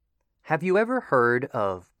Have you ever heard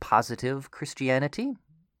of positive Christianity?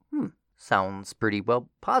 Sounds pretty well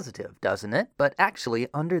positive, doesn't it? But actually,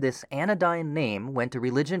 under this anodyne name went a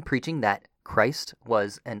religion preaching that Christ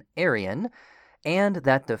was an Aryan and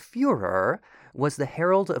that the Führer was the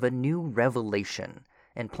herald of a new revelation.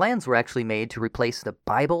 And plans were actually made to replace the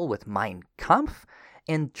Bible with Mein Kampf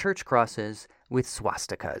and church crosses with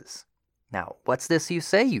swastikas. Now, what's this you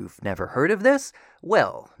say? You've never heard of this?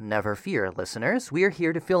 Well, never fear, listeners. We're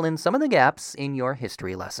here to fill in some of the gaps in your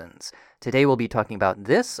history lessons. Today we'll be talking about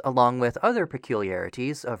this, along with other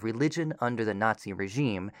peculiarities of religion under the Nazi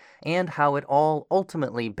regime, and how it all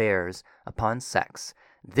ultimately bears upon sex.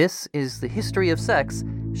 This is the History of Sex,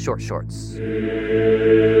 Short Shorts.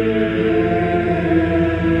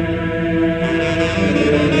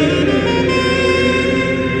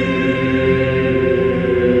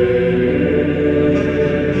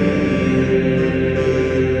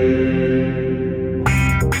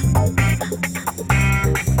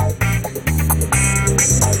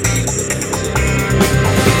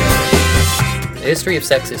 The History of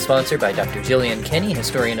Sex is sponsored by Dr. Gillian Kenny,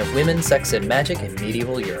 historian of women, sex, and magic in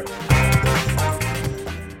medieval Europe.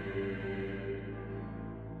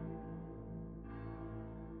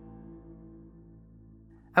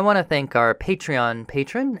 I want to thank our Patreon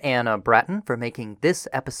patron, Anna Bratton, for making this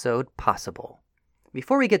episode possible.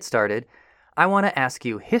 Before we get started, I want to ask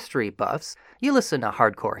you history buffs. You listen to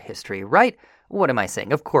Hardcore History, right? What am I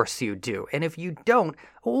saying? Of course you do. And if you don't,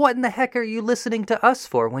 what in the heck are you listening to us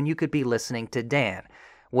for when you could be listening to Dan?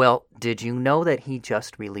 Well, did you know that he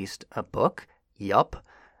just released a book? Yup.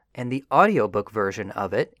 And the audiobook version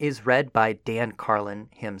of it is read by Dan Carlin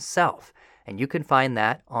himself. And you can find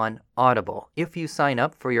that on Audible. If you sign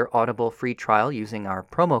up for your Audible free trial using our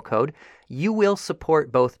promo code, you will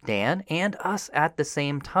support both Dan and us at the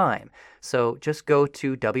same time. So just go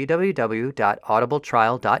to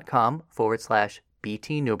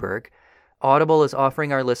www.audibletrial.com/BT Newberg. Audible is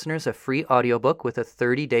offering our listeners a free audiobook with a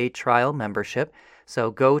 30-day trial membership. So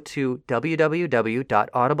go to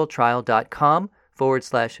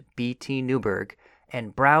www.audibletrial.com/BT Newberg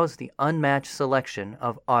and browse the unmatched selection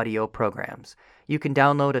of audio programs. You can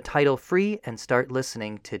download a title free and start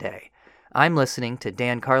listening today. I'm listening to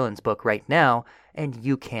Dan Carlin's book right now, and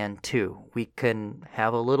you can too. We can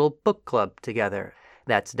have a little book club together.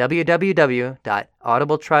 That's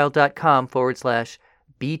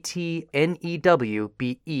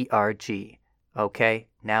www.audibletrial.com/BTNEWBERG. Okay,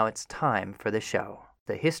 now it's time for the show.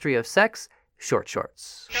 The History of Sex, Short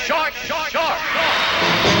Shorts. Short.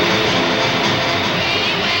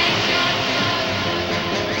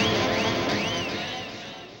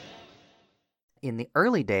 In the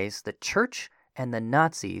early days, the church and the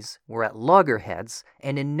Nazis were at loggerheads,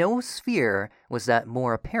 and in no sphere was that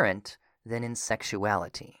more apparent than in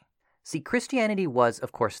sexuality. See, Christianity was,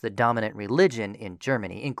 of course, the dominant religion in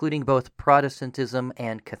Germany, including both Protestantism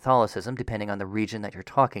and Catholicism, depending on the region that you're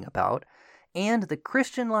talking about. And the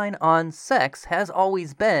Christian line on sex has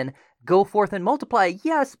always been, go forth and multiply,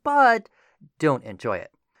 yes, but don't enjoy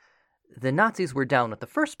it. The Nazis were down with the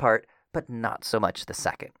first part, but not so much the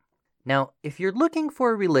second. Now, if you're looking for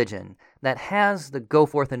a religion that has the go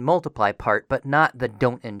forth and multiply part, but not the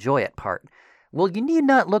don't enjoy it part, well, you need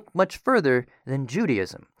not look much further than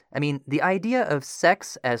Judaism. I mean, the idea of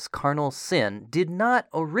sex as carnal sin did not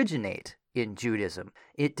originate in Judaism.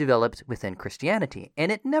 It developed within Christianity,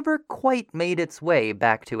 and it never quite made its way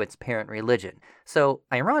back to its parent religion. So,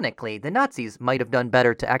 ironically, the Nazis might have done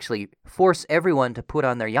better to actually force everyone to put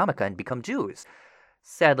on their yarmulke and become Jews.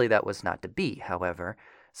 Sadly, that was not to be, however.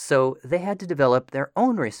 So they had to develop their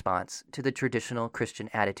own response to the traditional Christian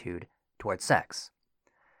attitude toward sex.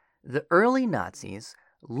 The early Nazis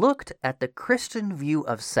looked at the Christian view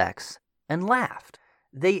of sex and laughed.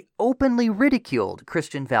 They openly ridiculed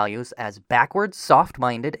Christian values as backward,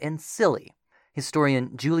 soft-minded, and silly.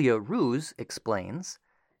 Historian Julia Roos explains,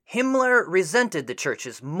 Himmler resented the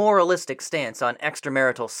church's moralistic stance on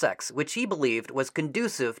extramarital sex, which he believed was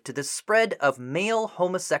conducive to the spread of male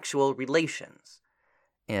homosexual relations.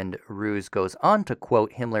 And Roos goes on to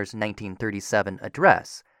quote Himmler's 1937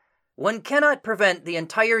 address. One cannot prevent the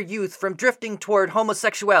entire youth from drifting toward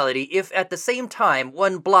homosexuality if at the same time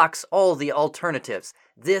one blocks all the alternatives.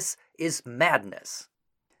 This is madness.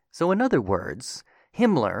 So in other words,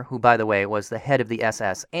 Himmler, who by the way was the head of the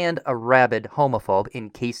SS and a rabid homophobe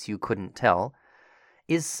in case you couldn't tell,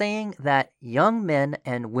 is saying that young men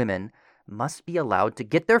and women must be allowed to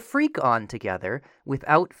get their freak on together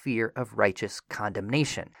without fear of righteous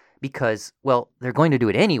condemnation. Because, well, they're going to do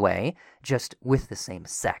it anyway, just with the same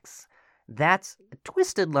sex. That's a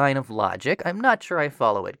twisted line of logic. I'm not sure I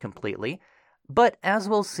follow it completely. But as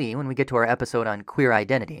we'll see when we get to our episode on queer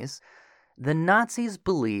identities, The Nazis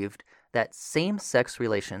believed that same-sex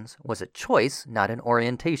relations was a choice, not an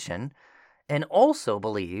orientation, and also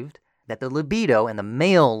believed that the libido, and the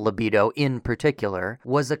male libido in particular,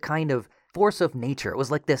 was a kind of force of nature. It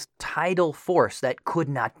was like this tidal force that could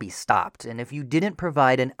not be stopped, and if you didn't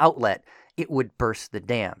provide an outlet, it would burst the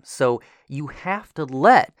dam. So you have to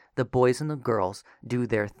let the boys and the girls do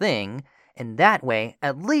their thing, and that way,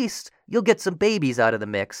 at least, you'll get some babies out of the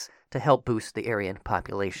mix to help boost the Aryan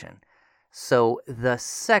population. So the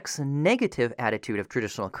sex-negative attitude of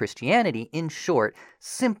traditional Christianity, in short,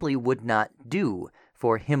 simply would not do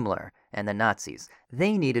for Himmler and the Nazis.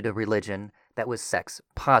 They needed a religion that was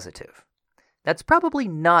sex-positive. That's probably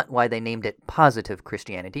not why they named it positive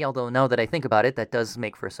Christianity, although now that I think about it, that does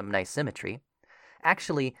make for some nice symmetry.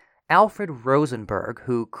 Actually, Alfred Rosenberg,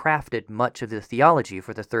 who crafted much of the theology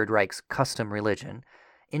for the Third Reich's custom religion,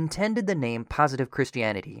 intended the name positive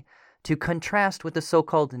Christianity to contrast with the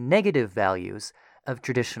so-called negative values of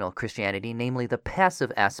traditional Christianity, namely the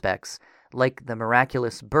passive aspects like the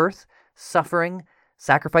miraculous birth, suffering,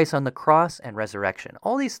 sacrifice on the cross, and resurrection.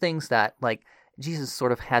 All these things that, like, Jesus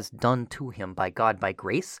sort of has done to him by God by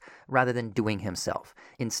grace rather than doing himself.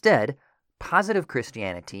 Instead, positive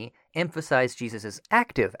Christianity emphasized Jesus'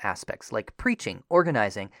 active aspects like preaching,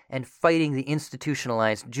 organizing, and fighting the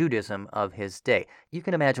institutionalized Judaism of his day. You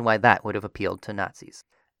can imagine why that would have appealed to Nazis.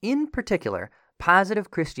 In particular, positive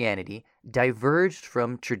Christianity diverged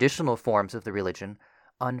from traditional forms of the religion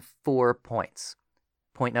on 4 points.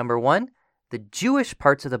 Point number 1, the Jewish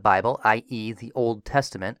parts of the Bible, i.e. the Old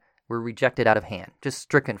Testament, were rejected out of hand, just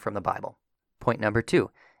stricken from the Bible. Point number 2,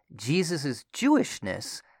 Jesus'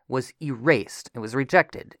 Jewishness was erased, it was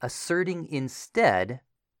rejected, asserting instead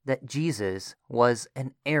that Jesus was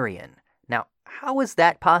an Aryan. Now, how is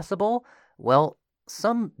that possible? Well,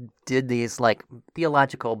 some did these like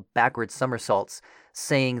theological backward somersaults,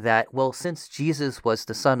 saying that, well, since Jesus was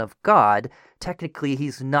the Son of God, technically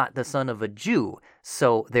he's not the son of a Jew,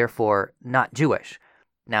 so therefore not Jewish.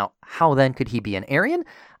 Now, how then could he be an Aryan?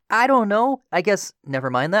 I don't know. I guess never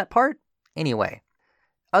mind that part. Anyway,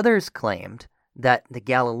 others claimed that the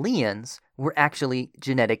Galileans were actually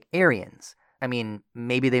genetic Aryans. I mean,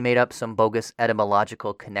 maybe they made up some bogus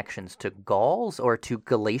etymological connections to Gauls or to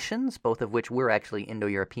Galatians, both of which were actually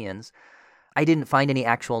Indo-Europeans. I didn't find any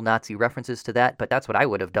actual Nazi references to that, but that's what I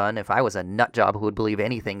would have done if I was a nutjob who would believe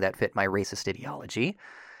anything that fit my racist ideology.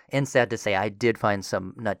 And sad to say, I did find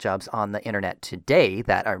some nutjobs on the internet today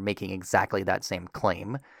that are making exactly that same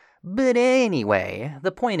claim. But anyway,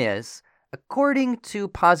 the point is, according to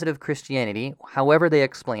positive Christianity, however they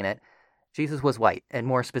explain it, Jesus was white, and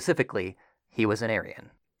more specifically, he was an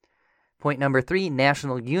Aryan. Point number 3,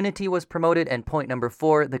 national unity was promoted, and point number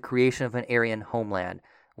 4, the creation of an Aryan homeland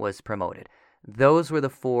was promoted. Those were the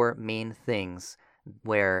 4 main things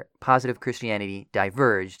where positive Christianity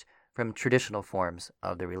diverged from traditional forms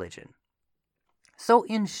of the religion. So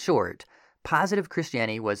in short, positive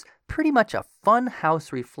Christianity was pretty much a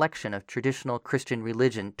funhouse reflection of traditional Christian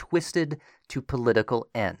religion twisted to political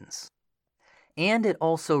ends. And it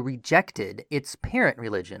also rejected its parent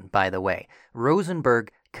religion, by the way.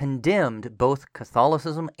 Rosenberg condemned both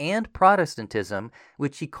Catholicism and Protestantism,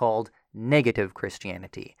 which he called negative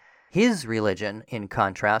Christianity. His religion, in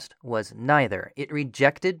contrast, was neither. It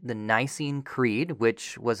rejected the Nicene Creed,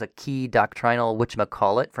 which was a key doctrinal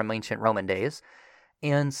whatchamacallit from ancient Roman days,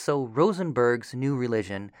 and so Rosenberg's new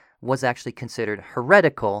religion was actually considered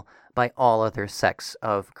heretical by all other sects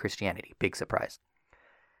of Christianity. Big surprise.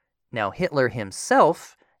 Now, Hitler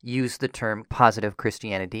himself used the term positive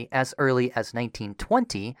Christianity as early as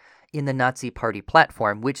 1920 in the Nazi Party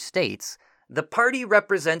platform, which states, "The party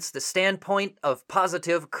represents the standpoint of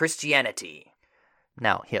positive Christianity."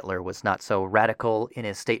 Now, Hitler was not so radical in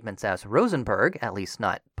his statements as Rosenberg, at least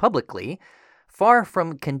not publicly. Far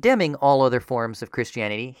from condemning all other forms of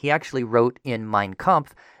Christianity, he actually wrote in Mein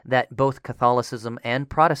Kampf that both Catholicism and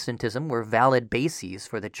Protestantism were valid bases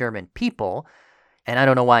for the German people. And I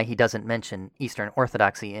don't know why he doesn't mention Eastern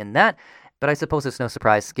Orthodoxy in that, but I suppose it's no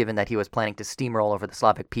surprise given that he was planning to steamroll over the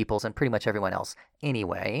Slavic peoples and pretty much everyone else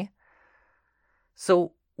anyway.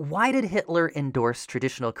 So why did Hitler endorse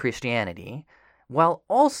traditional Christianity while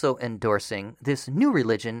also endorsing this new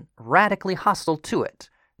religion radically hostile to it?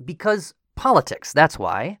 Because politics, that's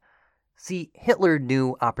why. See, Hitler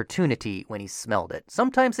knew opportunity when he smelled it.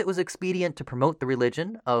 Sometimes it was expedient to promote the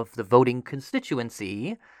religion of the voting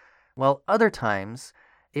constituency, while other times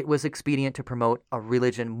it was expedient to promote a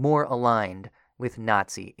religion more aligned with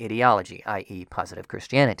Nazi ideology, i.e. positive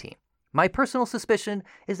Christianity. My personal suspicion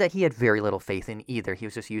is that he had very little faith in either. He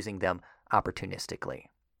was just using them opportunistically.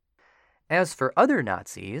 As for other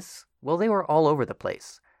Nazis, well, they were all over the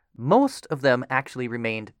place. Most of them actually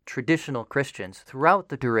remained traditional Christians throughout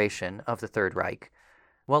the duration of the Third Reich,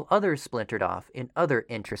 while others splintered off in other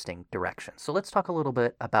interesting directions. So let's talk a little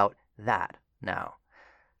bit about that now.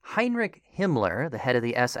 Heinrich Himmler, the head of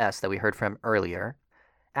the SS that we heard from earlier,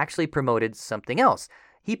 actually promoted something else.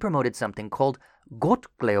 He promoted something called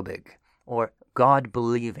Gottgläubig, or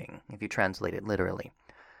God-believing, if you translate it literally.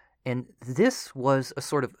 And this was a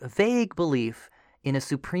sort of vague belief in a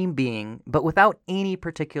supreme being, but without any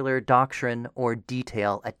particular doctrine or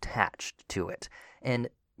detail attached to it. And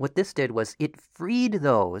what this did was it freed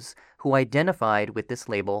those who identified with this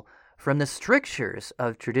label from the strictures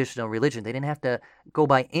of traditional religion. They didn't have to go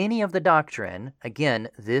by any of the doctrine. Again,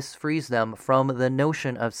 this frees them from the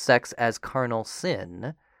notion of sex as carnal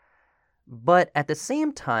sin. But at the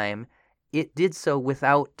same time, it did so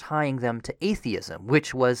without tying them to atheism,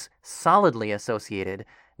 which was solidly associated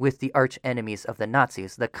with the arch enemies of the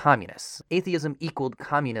Nazis, the communists. Atheism equaled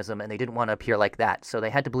communism, and they didn't want to appear like that, so they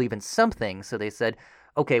had to believe in something, so they said,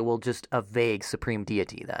 okay, well, just a vague supreme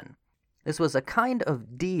deity then. This was a kind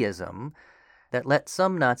of deism that let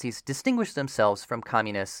some Nazis distinguish themselves from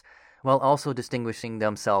communists while also distinguishing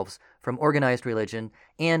themselves from organized religion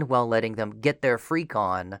and while letting them get their freak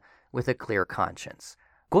on with a clear conscience.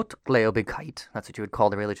 Gottgläubigkeit, that's what you would call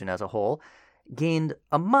the religion as a whole, gained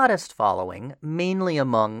a modest following, mainly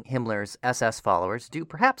among Himmler's SS followers, due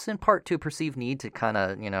perhaps in part to a perceived need to kind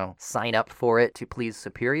of, sign up for it to please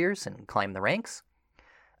superiors and climb the ranks.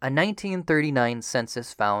 A 1939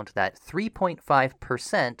 census found that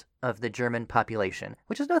 3.5% of the German population,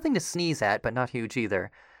 which is nothing to sneeze at, but not huge either,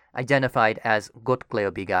 identified as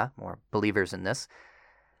Gottgläubige, or believers in this,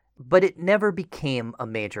 but it never became a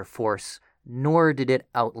major force, nor did it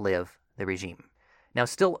outlive the regime. Now,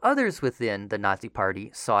 still others within the Nazi Party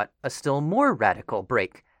sought a still more radical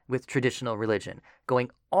break with traditional religion, going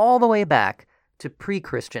all the way back to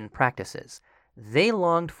pre-Christian practices. They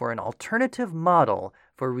longed for an alternative model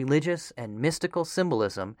for religious and mystical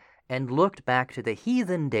symbolism and looked back to the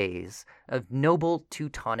heathen days of noble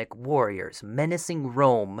Teutonic warriors menacing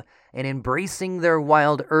Rome and embracing their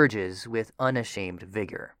wild urges with unashamed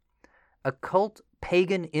vigor. Occult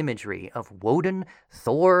pagan imagery of Woden,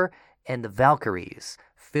 Thor, and the Valkyries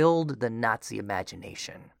filled the Nazi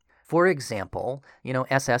imagination. For example,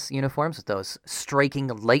 SS uniforms with those striking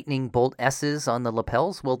lightning bolt S's on the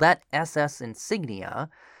lapels, well, that SS insignia,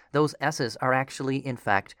 those S's are actually, in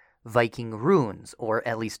fact, Viking runes, or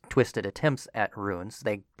at least twisted attempts at runes.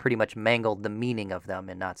 They pretty much mangled the meaning of them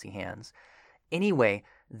in Nazi hands. Anyway,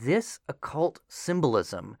 this occult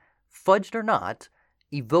symbolism, fudged or not,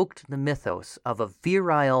 evoked the mythos of a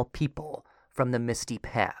virile people from the misty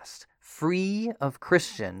past, free of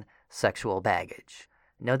Christian sexual baggage.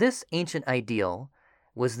 Now, this ancient ideal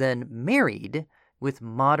was then married with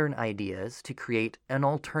modern ideas to create an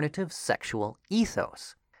alternative sexual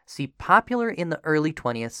ethos. See, popular in the early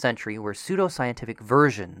 20th century were pseudoscientific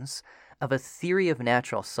versions of a theory of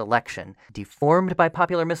natural selection, deformed by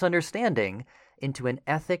popular misunderstanding into an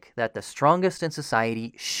ethic that the strongest in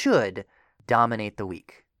society should dominate the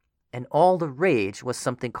weak. And all the rage was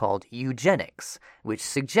something called eugenics, which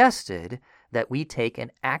suggested that we take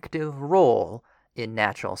an active role in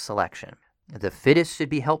natural selection. The fittest should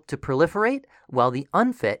be helped to proliferate, while the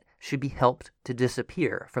unfit should be helped to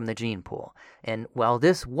disappear from the gene pool. And while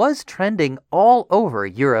this was trending all over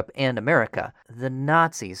Europe and America, the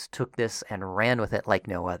Nazis took this and ran with it like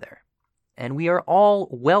no other. And we are all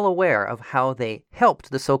well aware of how they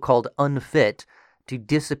helped the so-called unfit to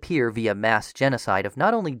disappear via mass genocide of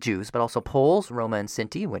not only Jews, but also Poles, Roma, and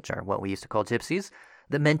Sinti, which are what we used to call gypsies,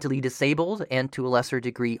 the mentally disabled, and to a lesser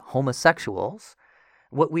degree, homosexuals.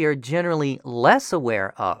 What we are generally less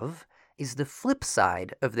aware of is the flip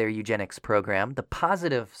side of their eugenics program, the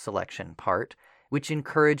positive selection part, which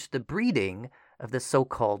encouraged the breeding of the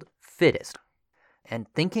so-called fittest. And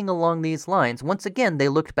thinking along these lines, once again, they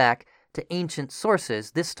looked back to ancient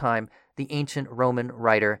sources, this time the ancient Roman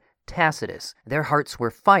writer Tacitus. Their hearts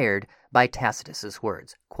were fired by Tacitus's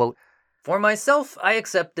words. Quote, "For myself, I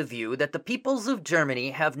accept the view that the peoples of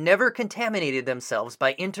Germany have never contaminated themselves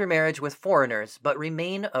by intermarriage with foreigners, but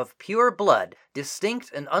remain of pure blood,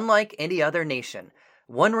 distinct and unlike any other nation.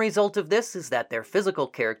 One result of this is that their physical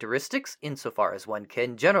characteristics, insofar as one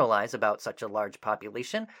can generalize about such a large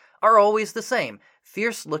population, are always the same: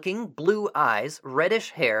 fierce-looking, blue eyes,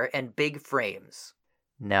 reddish hair, and big frames."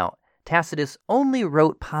 Now, Tacitus only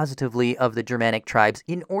wrote positively of the Germanic tribes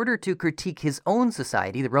in order to critique his own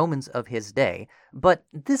society, the Romans of his day, but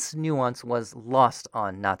this nuance was lost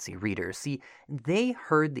on Nazi readers. See, they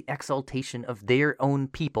heard the exaltation of their own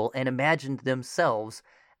people and imagined themselves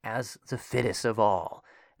as the fittest of all.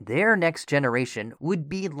 their next generation would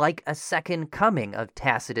be like a second coming of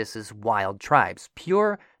Tacitus's wild tribes,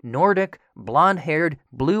 pure, Nordic, blonde-haired,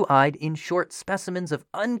 blue-eyed, in short, specimens of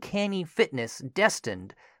uncanny fitness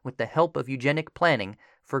destined, with the help of eugenic planning,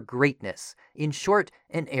 for greatness. In short,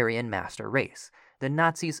 an Aryan master race. The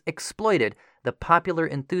Nazis exploited the popular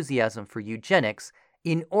enthusiasm for eugenics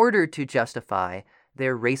in order to justify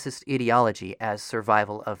their racist ideology as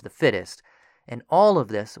survival of the fittest. And all of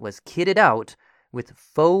this was kitted out with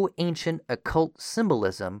faux ancient occult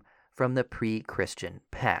symbolism from the pre-Christian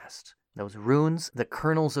past. Those runes, the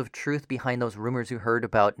kernels of truth behind those rumors you heard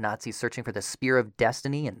about Nazis searching for the spear of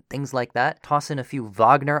destiny and things like that. Toss in a few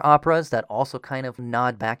Wagner operas that also kind of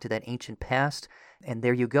nod back to that ancient past. And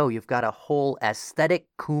there you go. You've got a whole aesthetic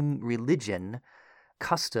cum religion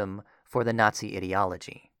custom for the Nazi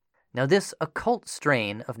ideology. Now, this occult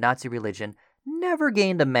strain of Nazi religion never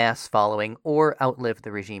gained a mass following or outlived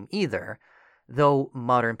the regime either, though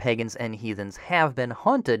modern pagans and heathens have been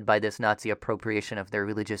haunted by this Nazi appropriation of their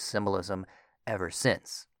religious symbolism ever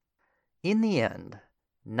since. In the end,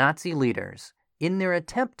 Nazi leaders, in their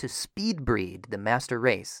attempt to speed breed the master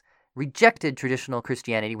race, rejected traditional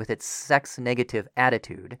Christianity with its sex-negative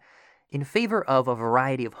attitude in favor of a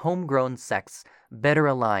variety of homegrown sects better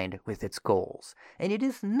aligned with its goals. And it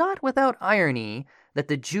is not without irony that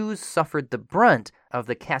the Jews suffered the brunt of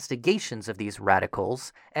the castigations of these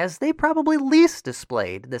radicals, as they probably least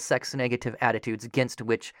displayed the sex-negative attitudes against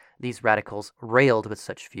which these radicals railed with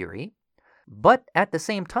such fury. But at the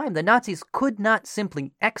same time, the Nazis could not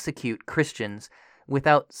simply execute Christians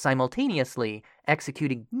without simultaneously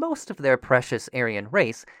executing most of their precious Aryan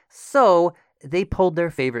race, so they pulled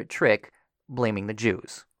their favorite trick, blaming the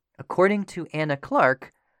Jews. According to Anna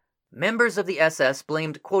Clark, members of the SS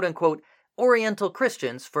blamed quote-unquote Oriental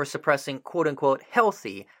Christians for suppressing quote-unquote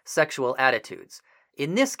healthy sexual attitudes.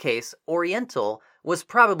 In this case, Oriental was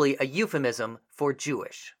probably a euphemism for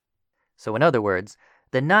Jewish. So in other words,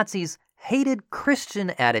 the Nazis hated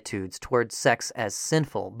Christian attitudes towards sex as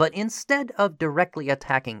sinful, but instead of directly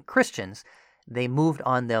attacking Christians, they moved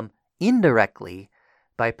on them indirectly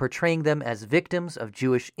by portraying them as victims of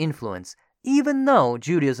Jewish influence, even though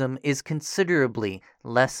Judaism is considerably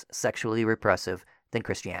less sexually repressive than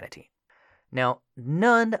Christianity. Now,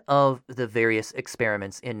 none of the various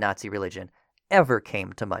experiments in Nazi religion ever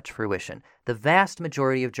came to much fruition. The vast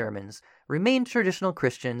majority of Germans remained traditional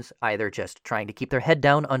Christians, either just trying to keep their head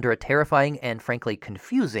down under a terrifying and frankly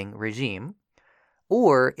confusing regime,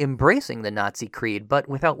 or embracing the Nazi creed but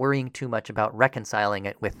without worrying too much about reconciling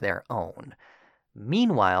it with their own.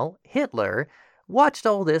 Meanwhile, Hitler watched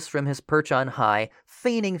all this from his perch on high,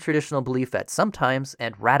 feigning traditional belief at some times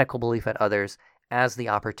and radical belief at others as the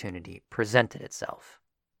opportunity presented itself.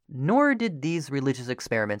 Nor did these religious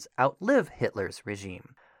experiments outlive Hitler's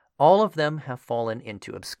regime. All of them have fallen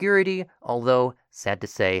into obscurity, although, sad to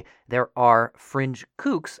say, there are fringe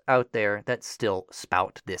kooks out there that still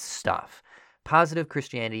spout this stuff. Positive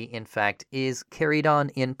Christianity, in fact, is carried on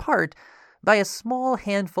in part by a small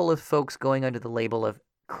handful of folks going under the label of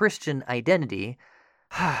Christian identity.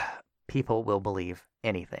 People will believe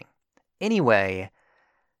anything. Anyway,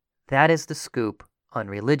 that is the scoop on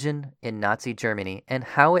religion in Nazi Germany and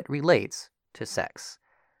how it relates to sex.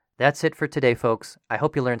 That's it for today, folks. I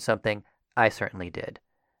hope you learned something. I certainly did.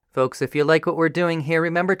 Folks, if you like what we're doing here,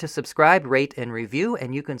 remember to subscribe, rate, and review,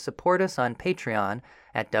 and you can support us on Patreon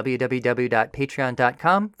at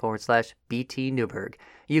www.patreon.com/BT Newberg.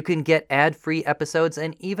 You can get ad-free episodes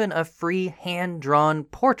and even a free hand-drawn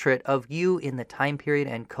portrait of you in the time period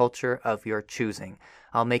and culture of your choosing.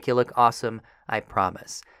 I'll make you look awesome, I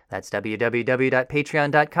promise. That's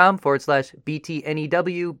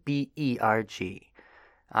www.patreon.com/BTNEWBERG.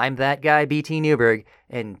 I'm that guy, BT Newberg,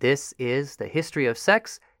 and this is the History of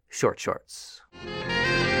Sex Short Shorts.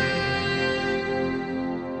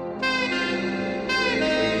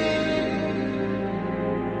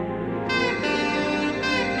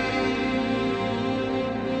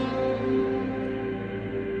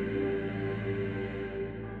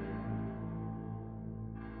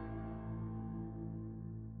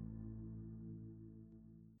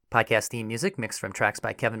 Podcast theme music mixed from tracks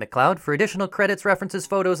by Kevin MacLeod. For additional credits, references,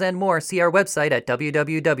 photos, and more, see our website at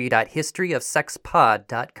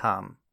www.historyofsexpod.com.